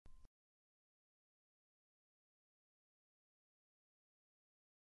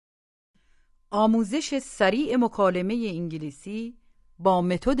آموزش سریع مکالمه انگلیسی با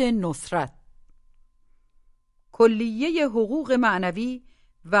متد نصرت. کلیه حقوق معنوی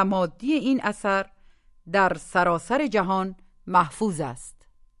و مادی این اثر در سراسر جهان محفوظ است.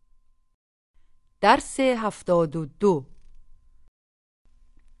 درس 72.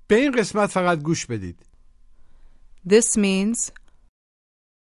 به این قسمت فقط گوش بدید. This means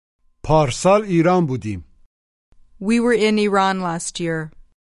پارسال ایران بودیم. we were in Iran last year.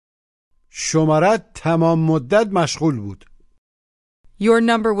 شمارت تمام مدت مشغول بود. Your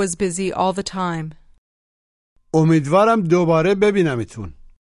number was busy all the time. امیدوارم دوباره ببینمتون.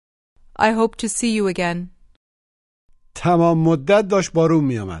 I hope to see you again. تمام مدت داشت بارون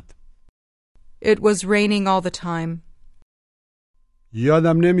می آمد. It was raining all the time.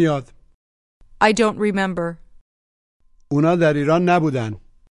 یادم نمیاد. I don't remember. اونا در ایران نبودن.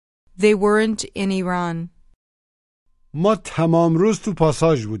 They weren't in Iran. ما تمام روز تو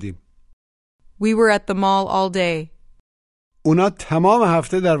پاساژ بودیم. We were at the mall all day. اونا تمام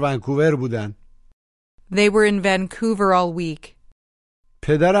هفته در ونکوور بودن. They were in Vancouver all week.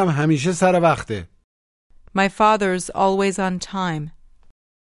 پدرم همیشه سر وقته. My father's always on time.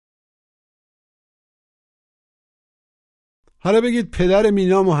 حالا بگید پدر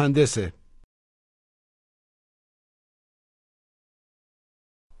مینا مهندسه.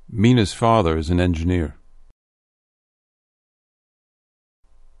 Mina's father is an engineer.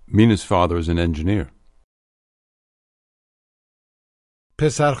 Mina's father is an engineer.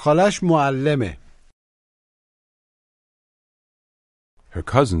 پسر خالش معلمه. Her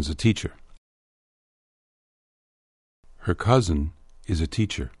cousin's a teacher. Her cousin is a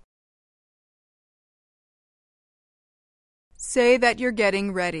teacher. Say that you're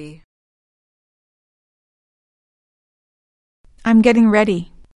getting ready. I'm getting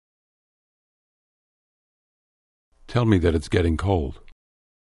ready. Tell me that it's getting cold.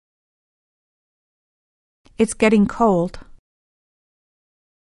 It's getting cold.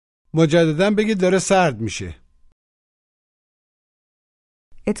 مجدداً بگید داره سرد میشه.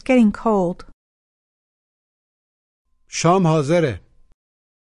 It's getting cold. شام حاضره.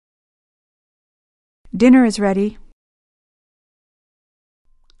 Dinner is ready.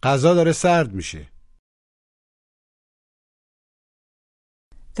 غذا داره سرد میشه.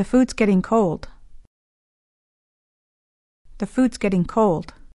 The food's getting cold. The food's getting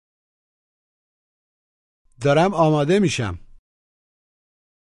cold. دارم آماده میشم.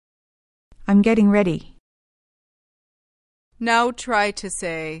 I'm getting ready. Now try to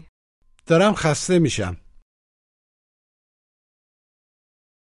say, دارم خسته میشم.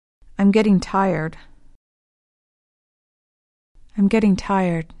 I'm getting tired. I'm getting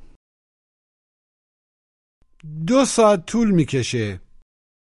tired. 2 ساعت طول میکشه.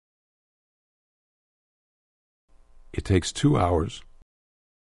 It takes 2 hours.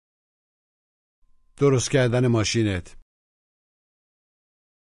 درست کردن ماشینت.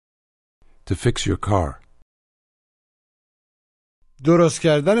 To fix your car. درست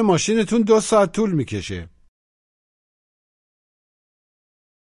کردن ماشینتون 2 ساعت طول میکشه.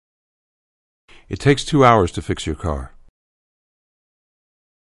 It takes 2 hours to fix your car.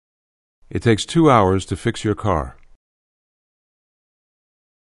 It takes 2 hours to fix your car.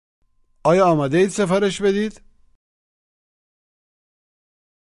 آیا آماده اید سفارش بدید؟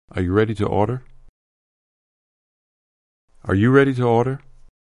 Are you ready to order? Are you ready to order?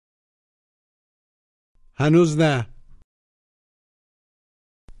 هنوز نه.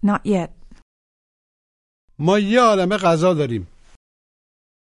 Not yet. ما یه عالمه غذا داریم.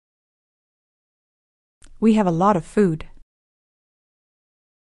 We have a lot of food.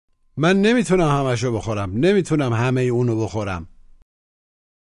 من نمیتونم همشو بخورم. نمیتونم همه اونو بخورم.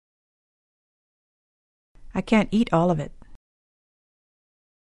 I can't eat all of it.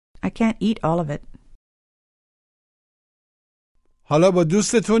 I can't eat all of it. حالا با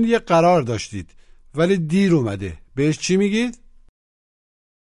دوستتون یه قرار داشتید ولی دیر اومده. بهش چی میگید؟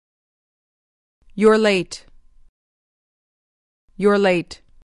 you're late. You're late.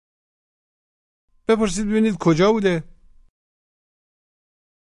 بپرسید ببینید کجا بوده؟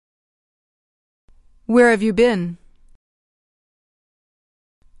 Where have you been?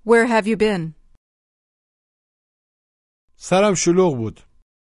 Where have you been? سرم شلوغ بود.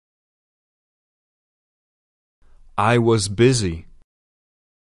 I was busy.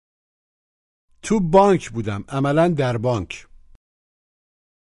 تو بانک بودم. عملاً در بانک.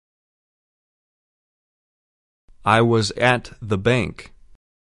 I was at the bank.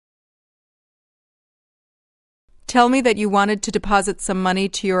 Tell me that you wanted to deposit some money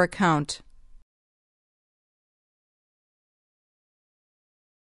to your account.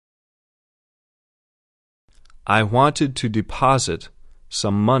 I wanted to deposit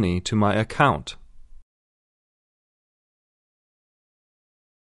some money to my account.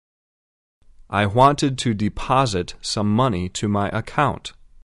 I wanted to deposit some money to my account.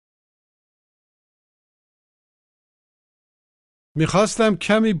 میخواستم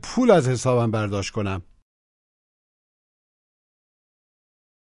کمی پول از حسابم برداشت کنم.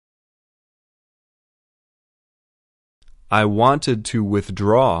 I wanted to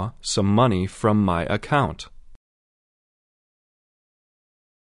withdraw some money from my account.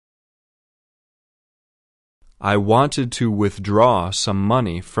 I wanted to withdraw some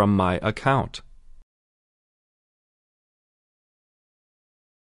money from my account.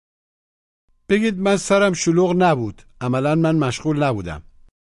 بگید من سرم شلوغ نبود. عملاً من مشغول نبودم.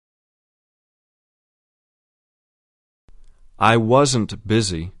 I wasn't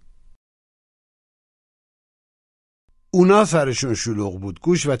busy. اونا سرشون شلوغ بود.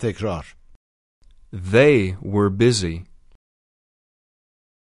 گوش و تکرار. They were busy.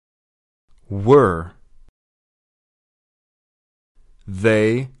 Were.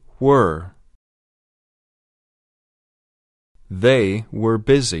 They were. They were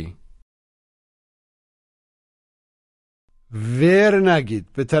busy. ور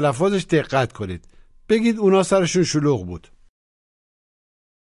نگید. به تلفظش دقت کنید. بگید اونا سرشون شلوغ بود.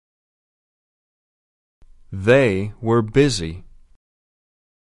 They were busy.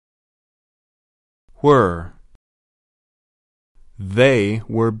 Were. They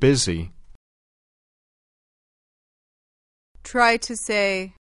were busy. Try to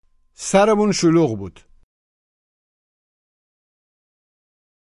say, سرمون شلوغ بود.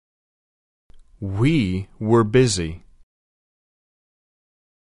 We were busy.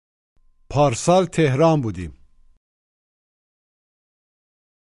 پارسال تهران بودیم.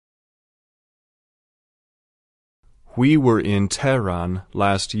 We were in Tehran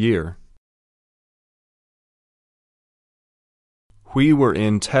last year. We were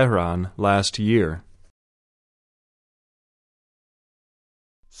in Tehran last year.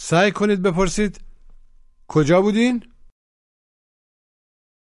 سعی کنید بپرسید کجا بودین؟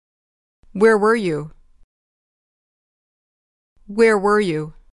 where were you? Where were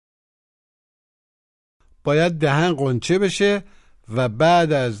you? باید دهن قنچه بشه و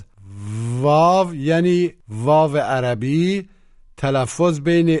بعد از واو یعنی واو عربی تلفظ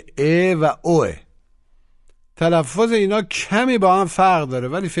بین ا و اوه. تلفظ اینا کمی با هم فرق داره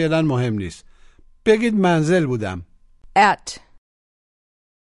ولی فعلا مهم نیست. بگید منزل بودم. At.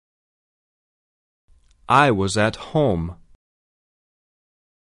 I was at home.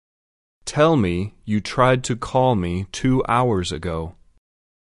 Tell me you tried to call me 2 hours ago.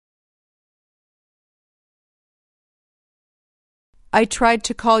 I tried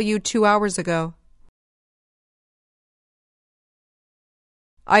to call you 2 hours ago.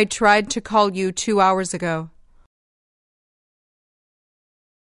 I tried to call you 2 hours ago.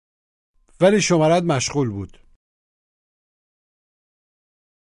 ولی شمارت مشغول بود.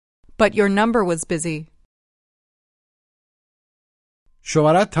 But your number was busy.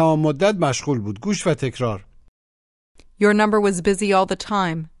 شمارت تمام مدت مشغول بود. گوش و تکرار. Your number was busy all the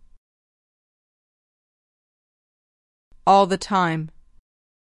time. All the time.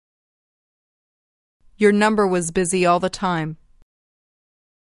 Your number was busy all the time.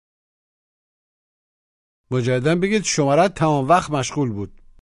 مجددا بگید شمارت تمام وقت مشغول بود.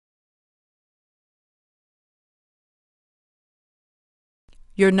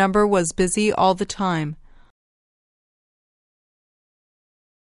 Your number was busy all the time.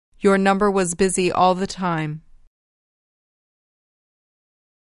 Your number was busy all the time.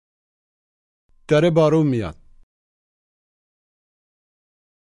 داره بارون میاد.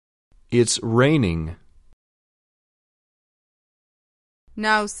 It's raining.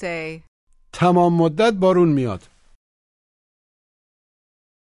 Now say, تمام مدت بارون میاد.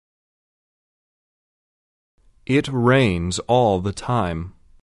 It rains all the time.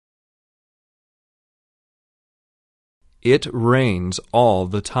 It rains all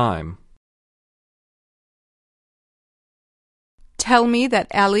the time. tell me that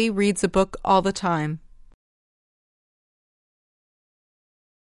Ali reads a book all the time.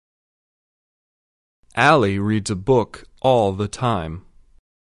 Ali reads a book all the time.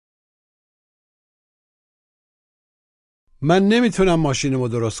 من نمیتونم ماشینمو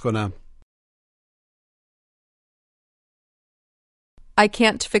درست کنم. I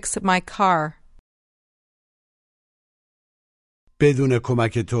can't fix my car. بدون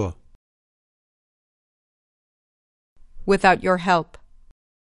کمک تو. Without your help.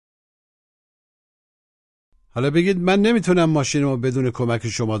 حالا بگید من نمیتونم ماشینمو بدون کمک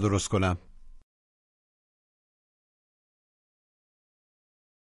شما درست کنم.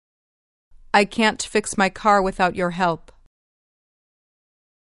 I can't fix my car without your help.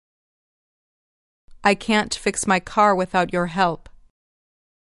 I can't fix my car without your help.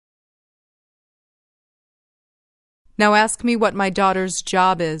 Now ask me what my daughter's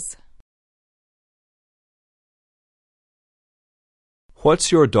job is.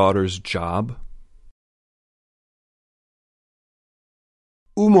 What's your daughter's job?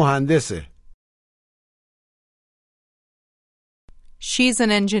 او مهندسه. She's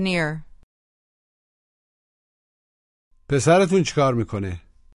an engineer. پسرتون چیکار میکنه؟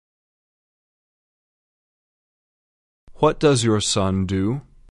 What does your son do?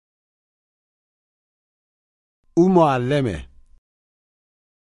 او معلمه.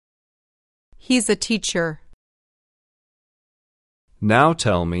 He's a teacher. Now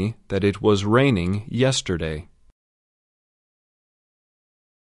tell me that it was raining yesterday.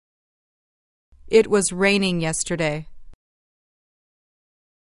 It was raining yesterday.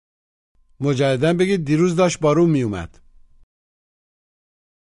 مجدداً بگید دیروز داشت بارون میومد.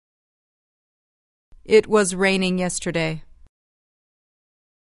 It was raining yesterday.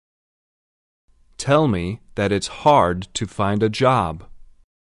 Tell me that it's hard to find a job.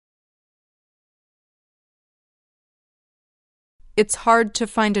 It's hard to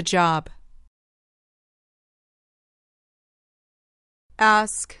find a job.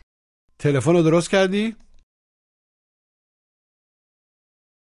 Ask. تلفن رو درست کردی؟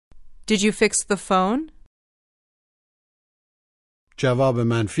 Did you fix the phone? جواب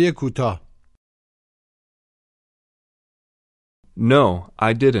منفی کوتاه. No,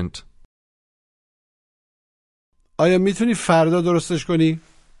 I didn't. آیا میتونی فردا درستش کنی؟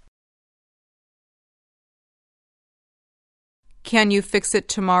 Can you fix it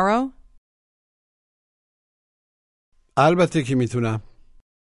tomorrow? البته که میتونم.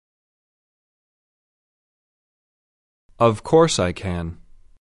 Of course I can.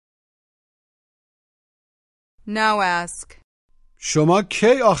 Now ask. شما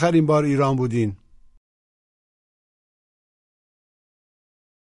کی آخرین بار ایران بودین؟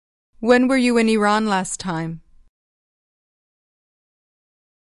 When were you in Iran last time?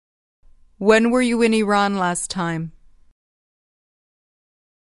 When were you in Iran last time?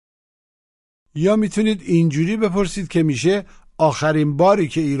 یا میتونید اینجوری بپرسید که میشه آخرین باری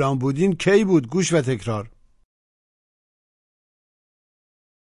که ایران بودین کی بود؟ گوش و تکرار.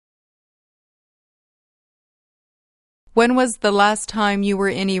 When was the last time you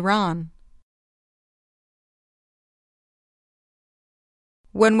were in Iran?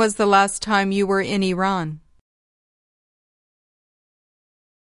 When was the last time you were in Iran?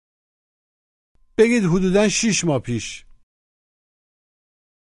 بگید حدوداً 6 ماه پیش.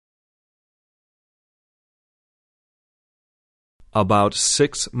 About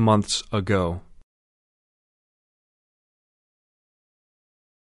 6 months ago.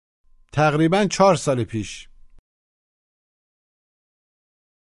 تقریباً 4 سال پیش.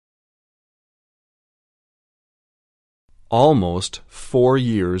 Almost 4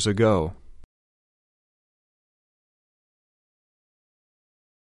 years ago.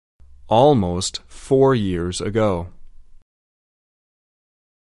 Almost 4 years ago.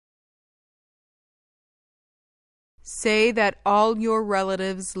 Say that all your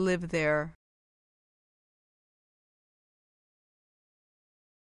relatives live there.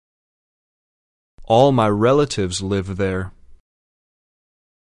 All my relatives live there.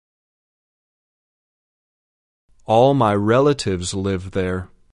 All my relatives live there.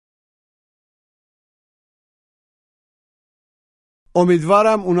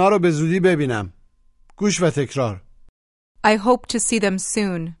 امیدوارم اونا رو به زودی ببینم. گوش و تکرار. I hope to see them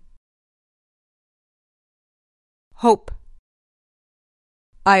soon. Hope.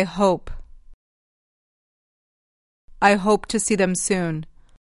 I hope. I hope to see them soon.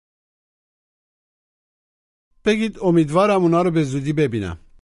 بگید امیدوارم اونا رو به زودی ببینم.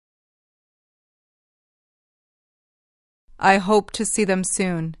 I hope to see them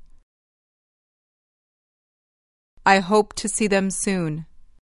soon. I hope to see them soon.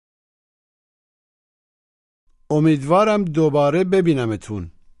 امیدوارم دوباره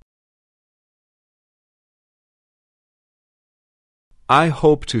ببینمتون. I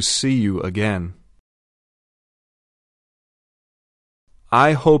hope to see you again.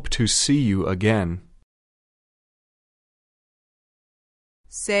 I hope to see you again.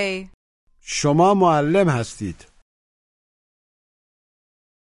 Say. شما معلم هستید.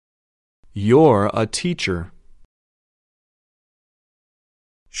 You're a teacher.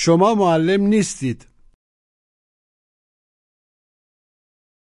 شما معلم نیستید.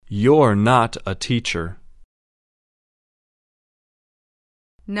 You're not a teacher.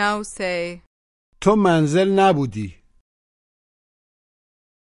 Now say. تو منزل نبودی.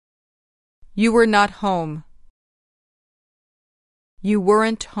 You were not home. You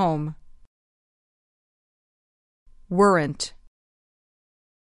weren't home. weren't.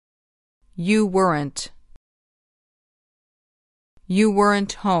 You weren't. You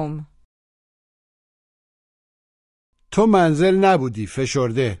weren't home. تو منزل نبودی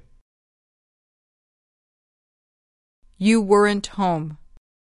فشرده. You weren't home.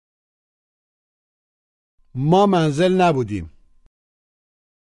 ما منزل نبودیم.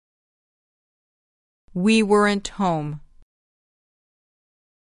 We weren't home.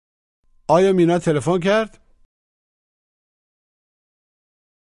 آیا مینا تلفن کرد؟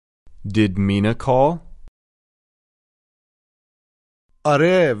 Did Mina call?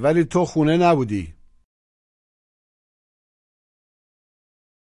 آره ولی تو خونه نبودی.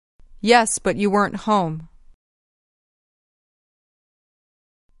 Yes, but you weren't home.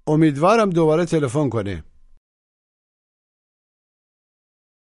 امیدوارم دوباره تلفن کنه.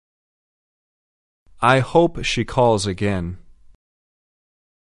 I hope she calls again.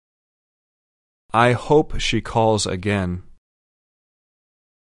 I hope she calls again.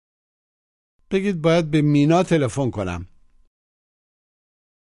 بگید باید به مینا تلفن کنم.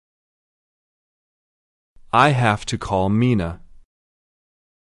 I have to call Mina.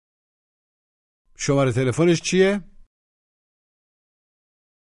 شماره تلفنش چیه؟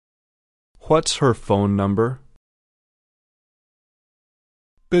 What's her phone number?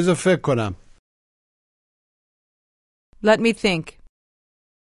 بذار فکر کنم. Let me think.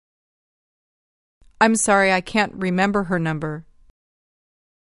 I'm sorry, I can't remember her number.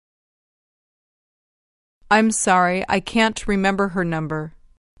 I'm sorry, I can't remember her number.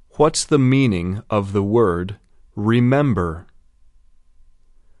 What's the meaning of the word remember?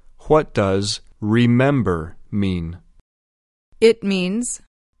 What does remember mean? It means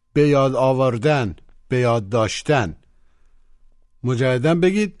به یاد آوردن، به یاد داشتن. مجدداً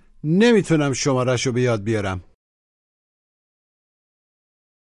بگید نمیتونم شمارش رو به یاد بیارم.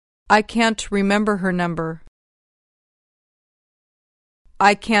 I can't remember her number.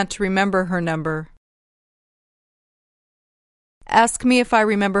 I can't remember her number. Ask me if I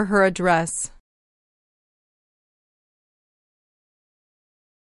remember her address.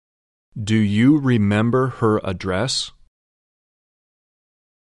 Do you remember her address?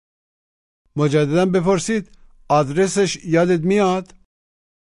 مجدداً بپرسید آدرسش یادت میاد؟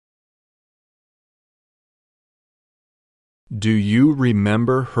 Do you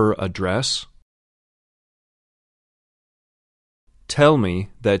remember her address? Tell me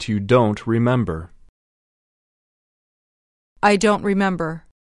that you don't remember. I don't remember.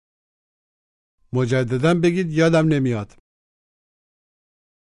 مجدداً بگید یادم نمیاد.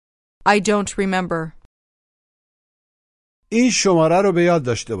 I don't remember. این شماره رو به یاد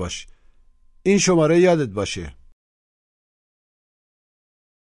داشته باش. این شماره یادت باشه.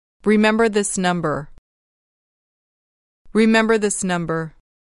 Remember this number. Remember this number.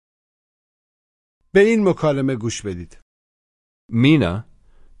 به این مکالمه گوش بدید. Mina,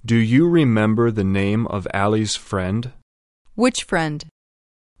 do you remember the name of Allie's friend? Which friend?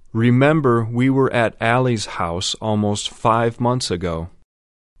 Remember we were at Allie's house almost 5 months ago.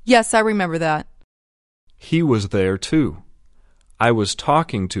 Yes, I remember that. He was there too. I was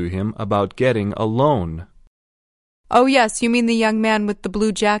talking to him about getting a loan. Oh, yes, you mean the young man with the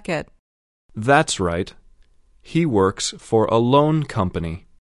blue jacket. That's right. He works for a loan company.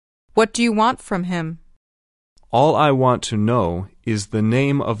 What do you want from him? All I want to know is the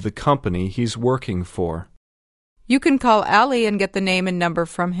name of the company he's working for. You can call Allie and get the name and number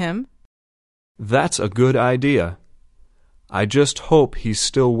from him. That's a good idea. I just hope he's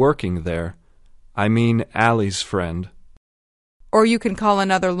still working there. I mean Allie's friend. Or you can call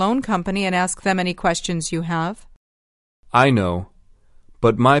another loan company and ask them any questions you have. I know,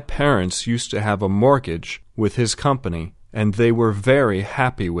 but my parents used to have a mortgage with his company, and they were very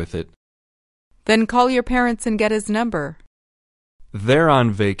happy with it. Then call your parents and get his number. They're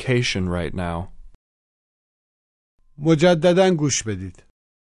on vacation right now. مجدداً گوش بدید.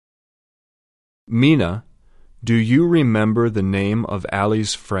 Mina, do you remember the name of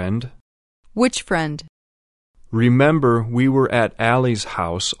Allie's friend? Which friend? Remember we were at Allie's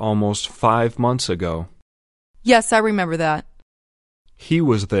house almost 5 months ago. Yes, I remember that. He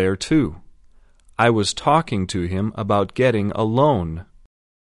was there too. I was talking to him about getting a loan.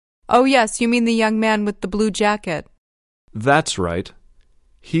 Oh, yes, you mean the young man with the blue jacket. That's right.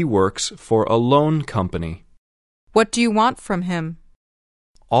 He works for a loan company. What do you want from him?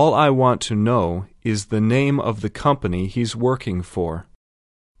 All I want to know is the name of the company he's working for.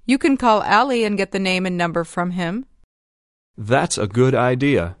 You can call Allie and get the name and number from him. That's a good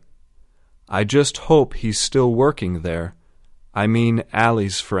idea. I just hope he's still working there. I mean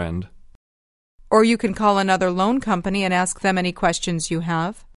Allie's friend. Or you can call another loan company and ask them any questions you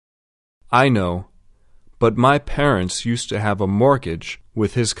have. I know, But my parents used to have a mortgage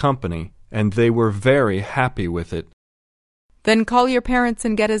with his company, and they were very happy with it. Then call your parents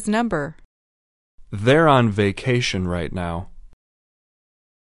and get his number. They're on vacation right now.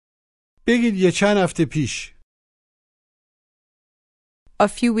 بگید یه چند هفته پیش. A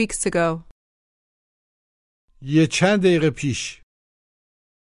few weeks ago. یه چند دقیقه پیش.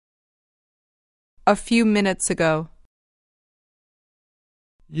 A few minutes ago.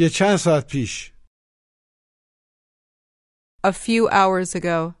 یه چند ساعت پیش. A few hours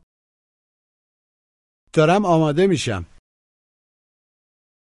ago. دارم آماده میشم.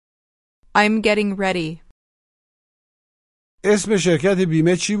 I'm getting ready. اسم شرکت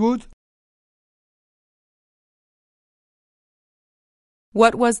بیمه چی بود؟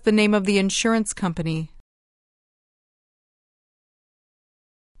 What was the name of the insurance company?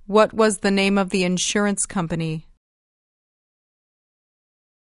 What was the name of the insurance company?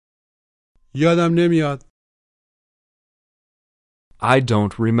 یادم نمیاد. I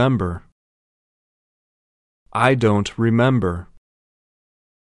don't remember. I don't remember.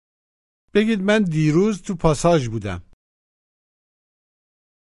 بگید من دیروز تو پاساژ بودم.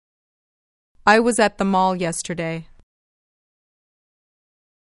 I was at the mall yesterday.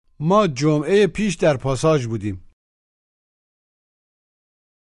 ما جمعه پیش در پاساژ بودیم.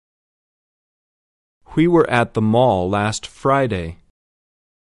 We were at the mall last Friday.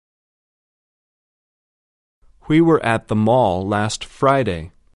 We were at the mall last Friday.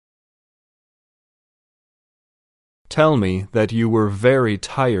 Tell me that you were very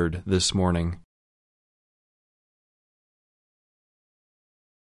tired this morning.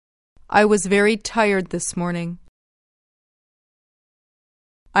 I was very tired this morning.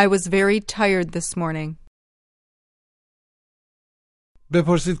 I was very tired this morning.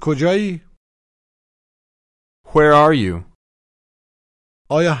 بپرسید کجایی؟ Where are you?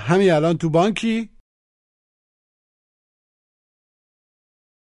 آیا همین الان تو بانکی؟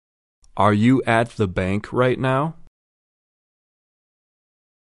 Are you at the bank right now?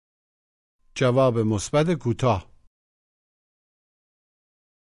 جواب مثبت کوتاه.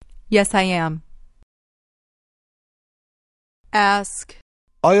 Yes, I am. Ask.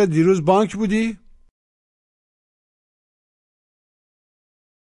 آیا دیروز بانک بودی؟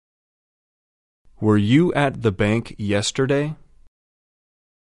 Were you at the bank yesterday?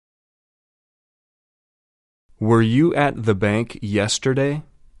 Were you at the bank yesterday?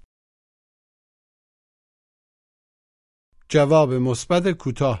 جواب مثبت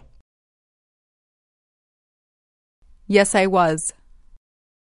کوتاه. Yes, I was.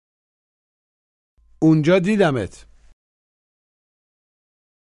 اونجا دیدمت.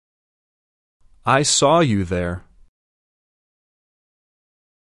 I saw you there.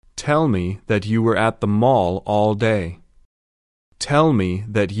 Tell me that you were at the mall all day. Tell me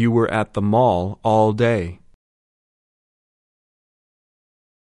that you were at the mall all day.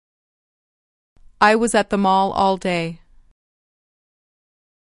 I was at the mall all day.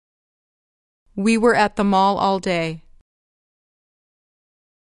 We were at the mall all day.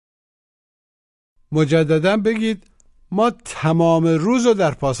 مجدداً بگید ما تمام روز رو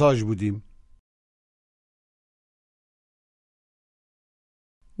در پاساژ بودیم.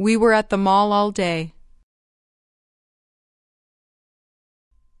 We were at the mall all day.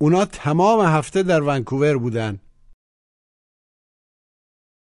 اونا تمام هفته در ونکوور بودن.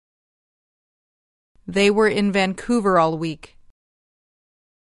 They were in Vancouver all week.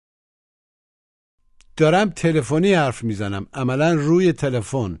 دارم تلفنی حرف میزنم. عملاً روی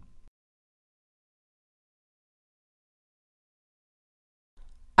تلفن.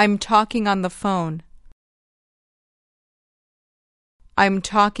 I'm talking on the phone. I'm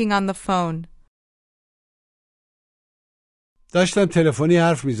talking on the phone. داشتم تلفنی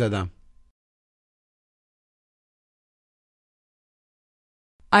حرف میزدم.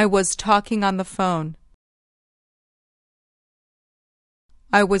 I was talking on the phone.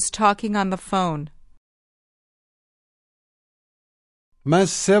 I was talking on the phone. من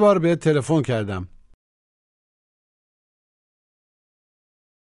 3 بار بهت تلفن کردم.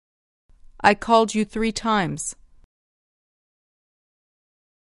 I called you 3 times.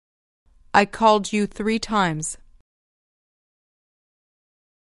 I called you 3 times.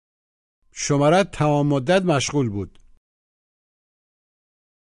 شماره‌ت تمام مدت مشغول بود.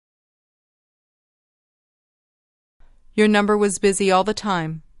 Your number was busy all the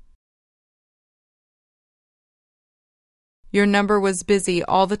time. Your number was busy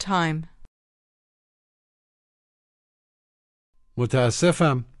all the time.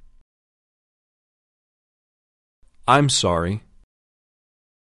 متاسفم. I'm sorry.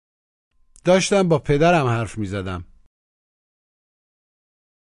 داشتم با پدرم حرف می زدم.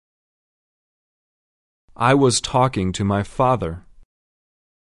 I was talking to my father.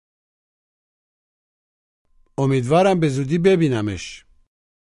 امیدوارم به زودی ببینمش.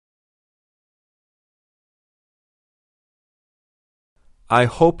 I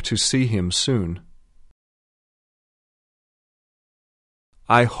hope to see him soon.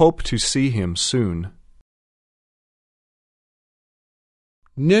 I hope to see him soon.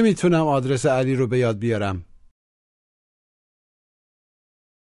 نمیتونم آدرس علی رو به یاد بیارم.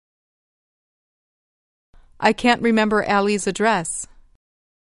 I can't remember Ali's address.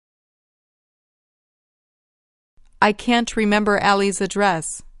 I can't remember Ali's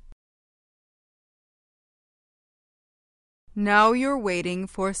address. Now you're waiting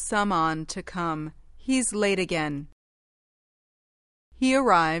for Saman to come. He's late again. He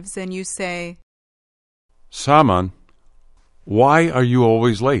arrives and you say, Saman, why are you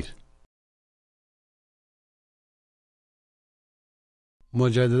always late?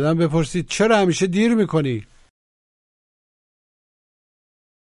 مجددا بپرسید چرا همیشه دیر میکنی؟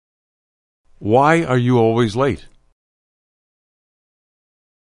 Why are you always late?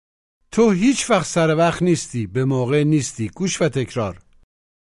 تو هیچ وقت سر وقت نیستی، به موقع نیستی. گوش و تکرار.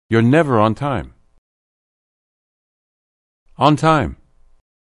 You're never on time. On time.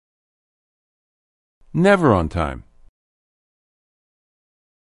 Never on time.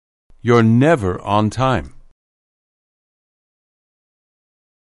 You're never on time.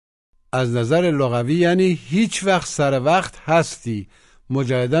 از نظر لغوی یعنی هیچ وقت سر وقت هستی.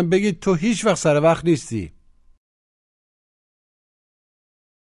 مجددا بگید تو هیچ وقت سر وقت نیستی.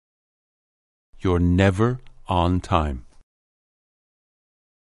 You're never on time.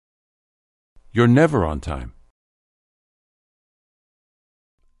 You're never on time.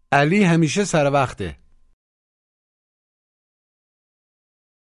 علی همیشه سر وقته.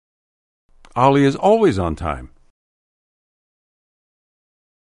 Ali is always on time.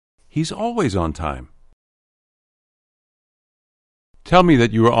 He's always on time. Tell me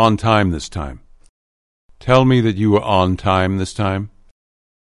that you were on time this time. Tell me that you were on time this time.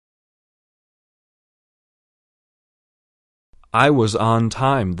 I was on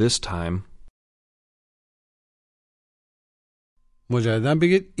time this time. مجددا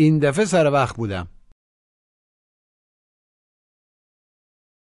بگید این دفعه سر وقت بودم.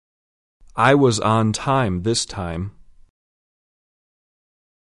 I was on time this time.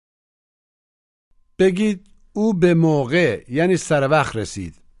 بگید او به موقع یعنی سر وقت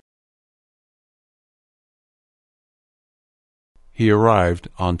رسید. He arrived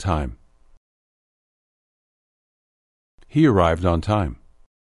on time. He arrived on time.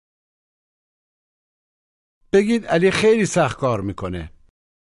 بگید علی خیلی سخت کار میکنه.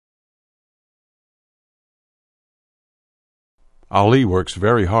 Ali works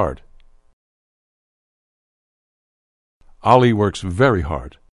very hard. Ali works very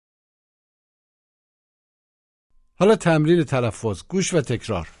hard. حالا تمرین تلفظ. گوش و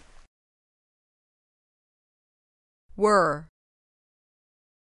تکرار. were.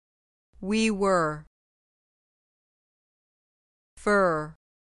 We were. Fur.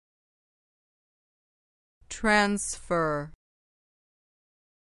 Transfer.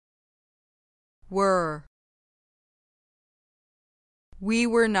 Were. We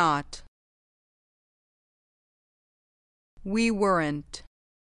were not. We weren't.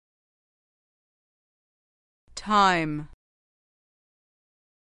 Time.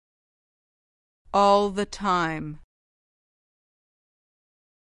 All the time.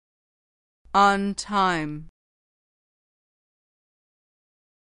 On time.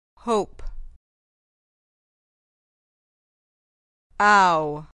 Hope.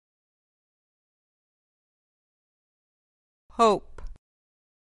 Ow. Hope.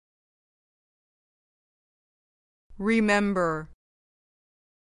 Remember.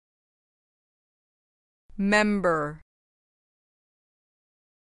 Member.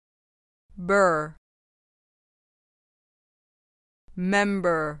 Burr.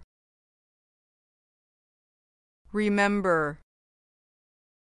 Member. Remember.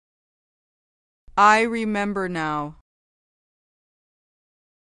 I remember now.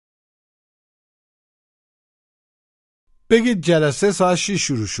 بگید جلسه ساعت 6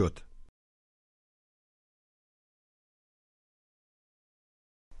 شروع شد.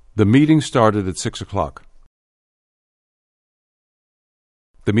 The meeting started at 6 o'clock.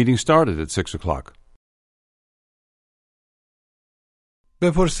 The meeting started at 6 o'clock.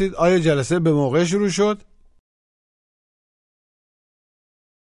 بپرسید آیا جلسه به موقع شروع شد؟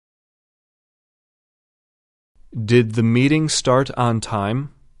 Did the meeting start on time?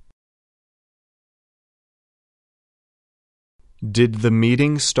 Did the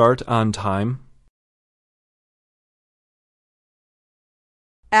meeting start on time?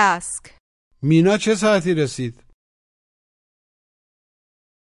 Ask. مینا چه ساعتی رسید؟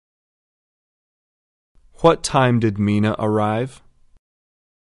 What time did Mina arrive?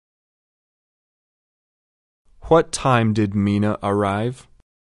 What time did Mina arrive?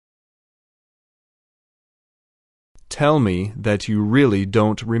 Tell me that you really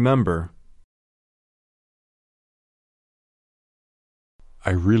don't remember.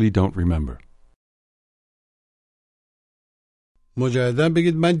 I really don't remember. مجددا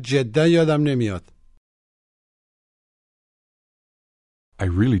بگید من جدا یادم نمیاد. I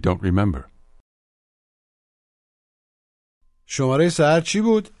really don't remember. شماره ساعت چی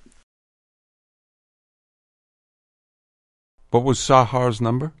بود؟ What was Sahar's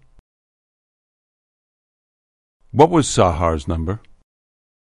number? What was Sahar's number?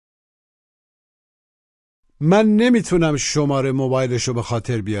 من نمیتونم شماره موبایلشو به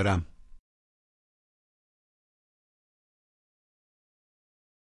خاطر بیارم.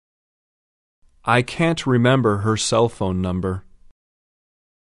 I can't remember her cell phone number.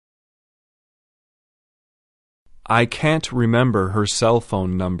 I can't remember her cell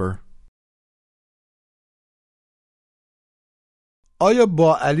phone number. آیا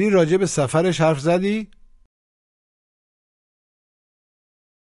با علی راجع به سفرش حرف زدی؟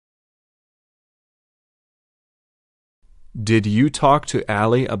 Did you talk to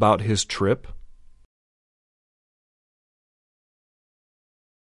Ali about his trip?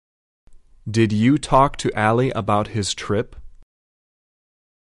 Did you talk to Ali about his trip?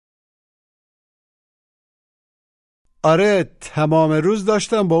 آره تمام روز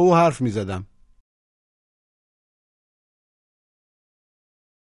داشتم با او حرف می زدم.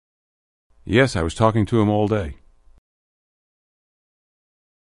 Yes, I was talking to him all day.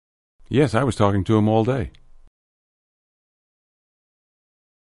 Yes, I was talking to him all day.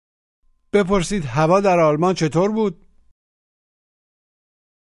 بپرسید هوا در آلمان چطور بود؟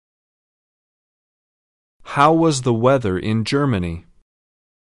 How was the weather in Germany?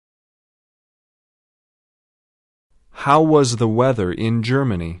 How was the weather in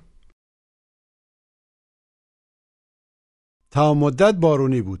Germany? تا مدت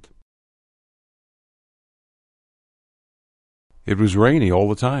بارونی بود. It was rainy all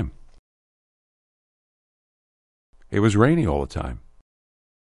the time. It was rainy all the time.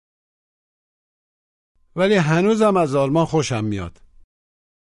 ولی هنوزم از آلمان خوشم میاد.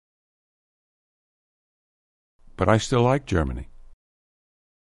 But I still like Germany.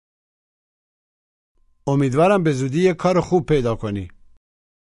 امیدوارم به زودی یه کار خوب پیدا کنی.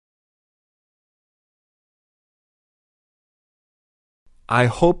 I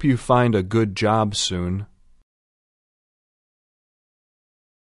hope you find a good job soon.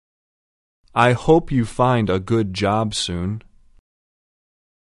 I hope you find a good job soon.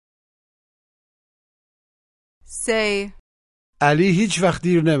 Say, علی هیچ وقت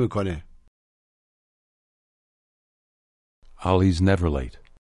دیر نمیکنه. Ali's never late.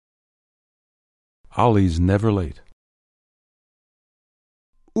 Ali's never late.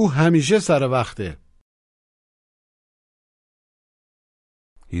 او همیشه سر وقته.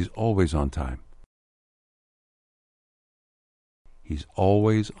 He's always on time. He's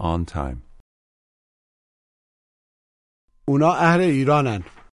always on time. اونا اهل ایرانن.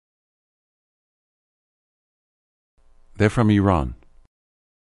 They're from Iran.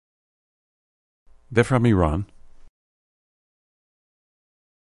 They're from Iran.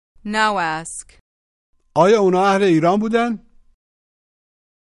 now ask. آیا اونا اهل ایران بودن؟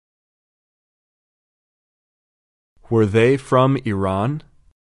 Were they from Iran?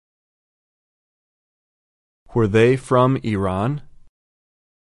 Were they from Iran?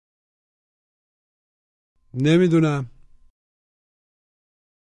 نمیدونم.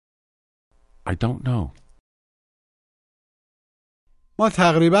 I don't know. ما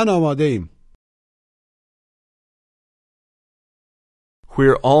تقریبا آماده ایم.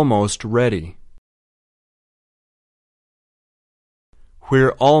 We're almost ready.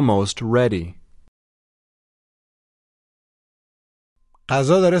 We're almost ready.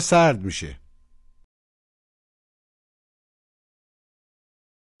 غذا داره سرد میشه.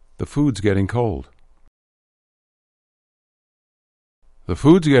 The food's getting cold. The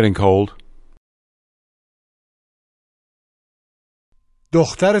food's getting cold.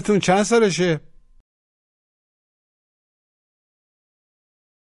 دخترتون چند سالشه؟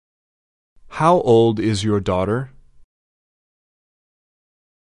 How old is your daughter?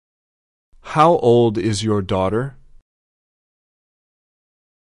 How old is your daughter?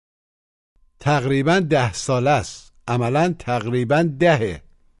 تقریبا 10 ساله است. عملاً تقریبا 10.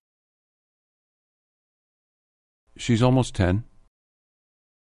 She's almost 10.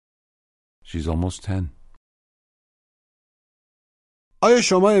 She's almost 10. آیا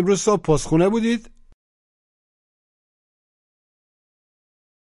شما امروز صبح پستخونه بودید؟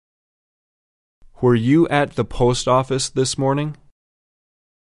 Were you at the post office this morning?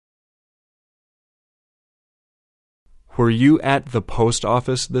 Were you at the post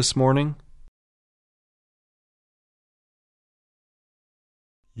office this morning?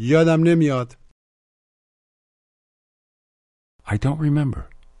 یادم نمیاد. I don't remember.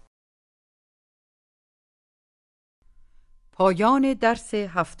 پایان درس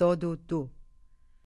 72